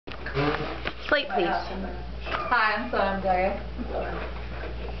Slate, please. Hi, I'm Sonam.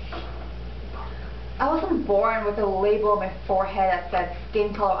 I wasn't born with a label on my forehead that said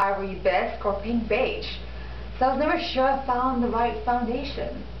skin color ivory bisque or pink beige, so I was never sure I found the right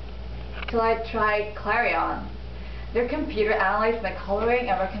foundation till I tried Clarion. Their computer analyzed my coloring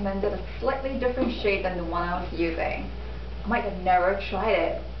and recommended a slightly different shade than the one I was using. I might have never tried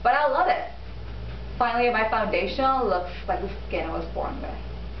it, but I love it. Finally, my foundation looks like the skin I was born with,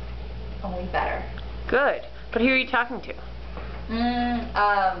 only better. Good. But who are you talking to?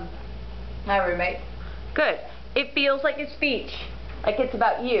 My roommate. Good. It feels like a speech, like it's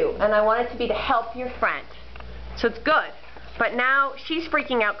about you, and I want it to be to help your friend. So it's good. But now she's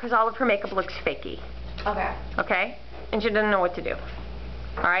freaking out because all of her makeup looks fakey. Okay. Okay? And she doesn't know what to do.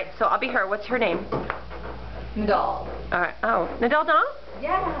 Alright, so I'll be her. What's her name? Nadal. Alright. Oh, Nadal Dawn?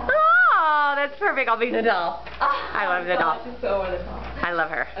 Yeah. Oh, that's perfect. I'll be Nadal. I love Nadal. She's so over the top. I love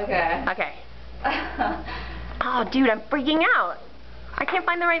her. Okay. Okay. Oh, dude, I'm freaking out. I can't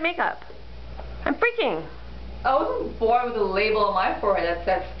find the right makeup. I'm freaking. I wasn't born with a label on my forehead that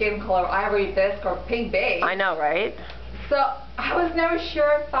said skin color ivory bisque or pink beige. I know, right? So I was never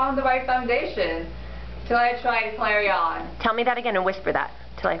sure I found the right foundation till I tried Clarion. Tell me that again and whisper that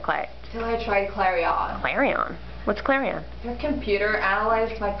till I quiet. Till I tried Clarion. Clarion? What's Clarion? Their computer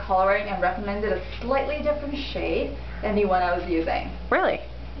analyzed my coloring and recommended a slightly different shade than the one I was using. Really?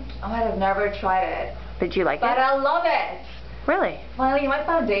 I might have never tried it. Did you like But it? I love it. Really? Finally, my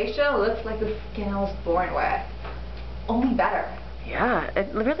foundation looks like the skin I was born with. Only better. Yeah,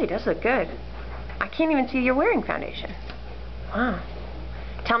 it really does look good. I can't even see you're wearing foundation. Wow.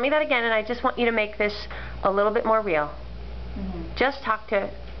 Tell me that again, and I just want you to make this a little bit more real. Just talk to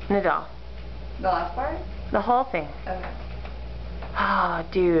Nadal. The last part? The whole thing. Okay. Oh,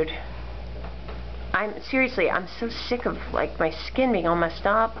 dude. I'm so sick of like my skin being all messed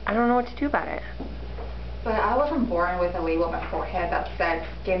up. I don't know what to do about it. But I wasn't born with a label on my forehead that said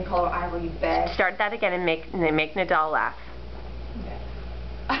skin color ivory bisque. Start that again and make Nadal laugh. Okay.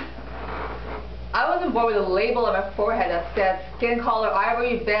 I wasn't born with a label on my forehead that said skin color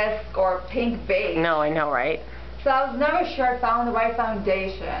ivory bisque or pink beige. No, I know, right? So I was never sure I found the right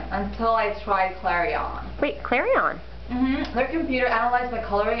foundation until I tried Clarion. Wait, Clarion? Their computer analyzed my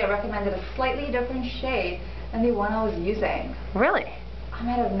coloring and recommended a slightly different shade than the one I was using. Really? I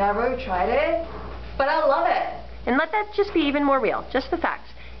might have never tried it, but I love it. And let that just be even more real. Just the facts.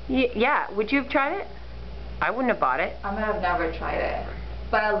 Yeah, would you have tried it? I wouldn't have bought it. I might have never tried it,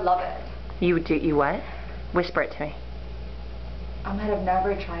 but I love it. You what? Whisper it to me. I might have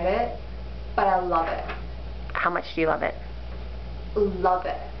never tried it, but I love it. How much do you love it? Love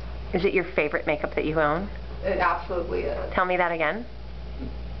it. Is it your favorite makeup that you own? It absolutely is. Tell me that again.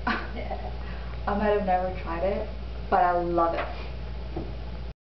 I might have never tried it, but I love it.